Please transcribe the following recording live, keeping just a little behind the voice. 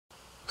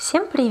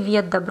Всем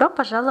привет! Добро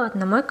пожаловать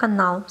на мой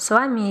канал. С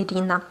вами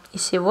Ирина. И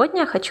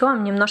сегодня я хочу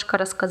вам немножко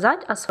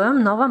рассказать о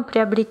своем новом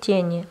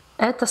приобретении.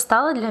 Это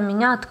стало для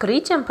меня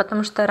открытием,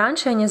 потому что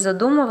раньше я не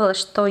задумывалась,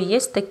 что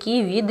есть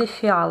такие виды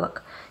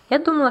фиалок. Я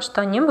думала,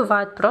 что они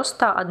бывают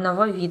просто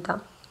одного вида.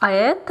 А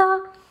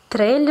это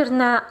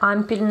трейлерная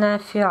ампельная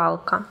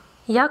фиалка.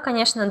 Я,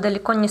 конечно,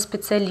 далеко не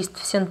специалист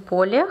в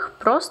сенполиях,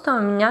 просто у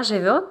меня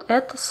живет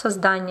это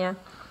создание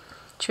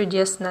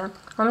чудесное.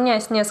 У меня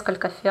есть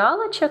несколько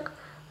фиалочек,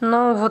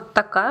 но вот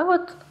такая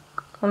вот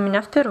у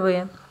меня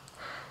впервые.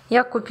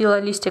 Я купила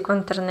листик в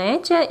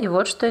интернете, и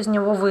вот что из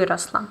него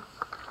выросло.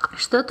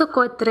 Что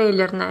такое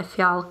трейлерная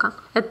фиалка?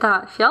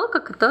 Это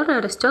фиалка,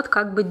 которая растет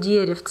как бы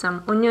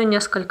деревцем. У нее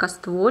несколько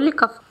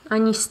стволиков,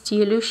 они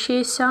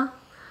стелющиеся,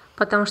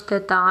 потому что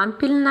это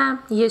ампельная.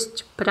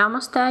 Есть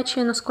прямо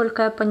стоячие,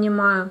 насколько я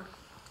понимаю.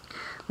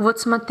 Вот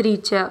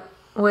смотрите,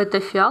 у этой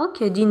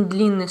фиалки один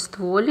длинный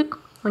стволик.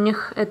 У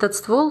них этот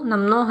ствол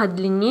намного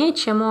длиннее,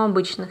 чем у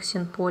обычных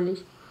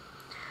сенполий.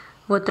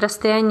 Вот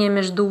расстояние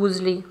между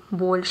узлей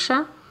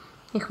больше,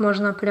 их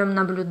можно прям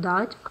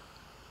наблюдать.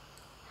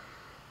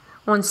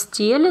 Он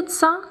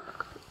стелется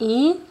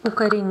и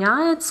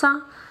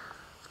укореняется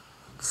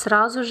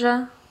сразу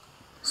же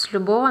с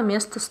любого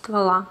места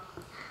ствола.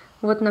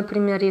 Вот,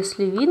 например,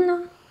 если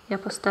видно, я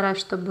постараюсь,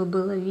 чтобы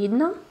было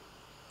видно.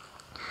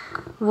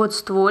 Вот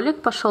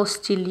стволик пошел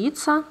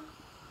стелиться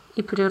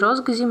и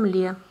прирос к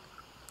земле.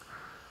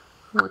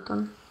 Вот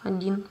он,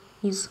 один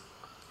из.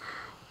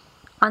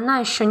 Она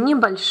еще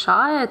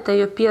небольшая, это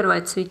ее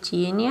первое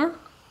цветение.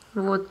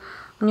 Вот.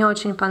 Мне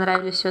очень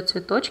понравились ее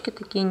цветочки,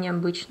 такие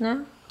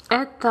необычные.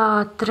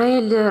 Это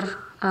трейлер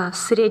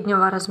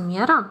среднего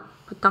размера,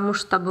 потому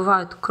что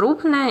бывают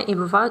крупные и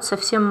бывают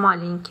совсем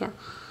маленькие.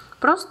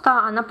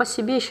 Просто она по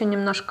себе еще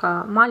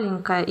немножко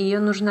маленькая,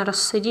 ее нужно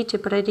рассадить и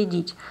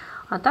проредить.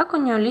 А так у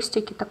нее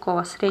листики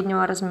такого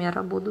среднего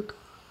размера будут.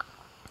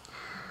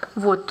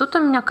 Вот, тут у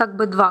меня как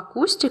бы два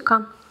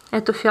кустика.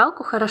 Эту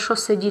фиалку хорошо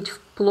садить в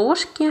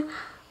плошки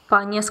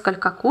по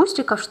несколько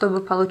кустиков, чтобы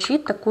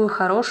получить такую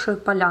хорошую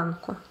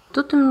полянку.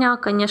 Тут у меня,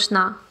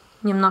 конечно,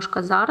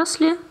 немножко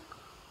заросли,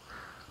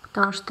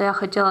 потому что я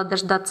хотела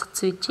дождаться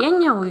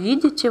цветения,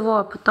 увидеть его,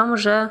 а потом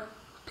уже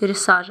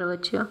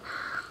пересаживать ее.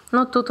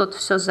 Но тут вот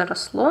все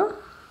заросло,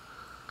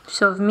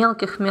 все в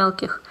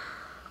мелких-мелких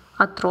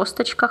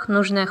отросточках,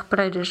 нужно их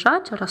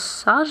прорежать,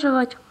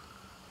 рассаживать.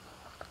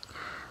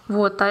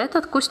 Вот, а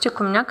этот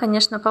кустик у меня,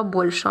 конечно,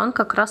 побольше, он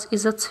как раз и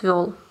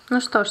зацвел. Ну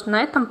что ж,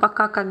 на этом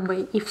пока как бы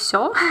и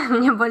все.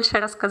 Мне больше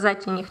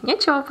рассказать о них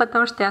нечего,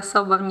 потому что я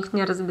особо в них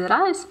не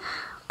разбираюсь.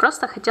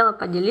 Просто хотела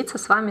поделиться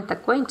с вами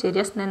такой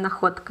интересной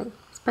находкой.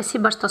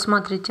 Спасибо, что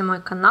смотрите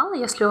мой канал.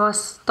 Если у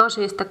вас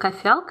тоже есть такая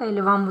фиалка или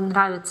вам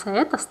нравится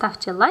это,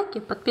 ставьте лайки,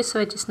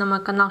 подписывайтесь на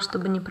мой канал,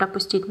 чтобы не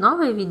пропустить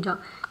новые видео.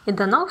 И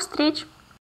до новых встреч!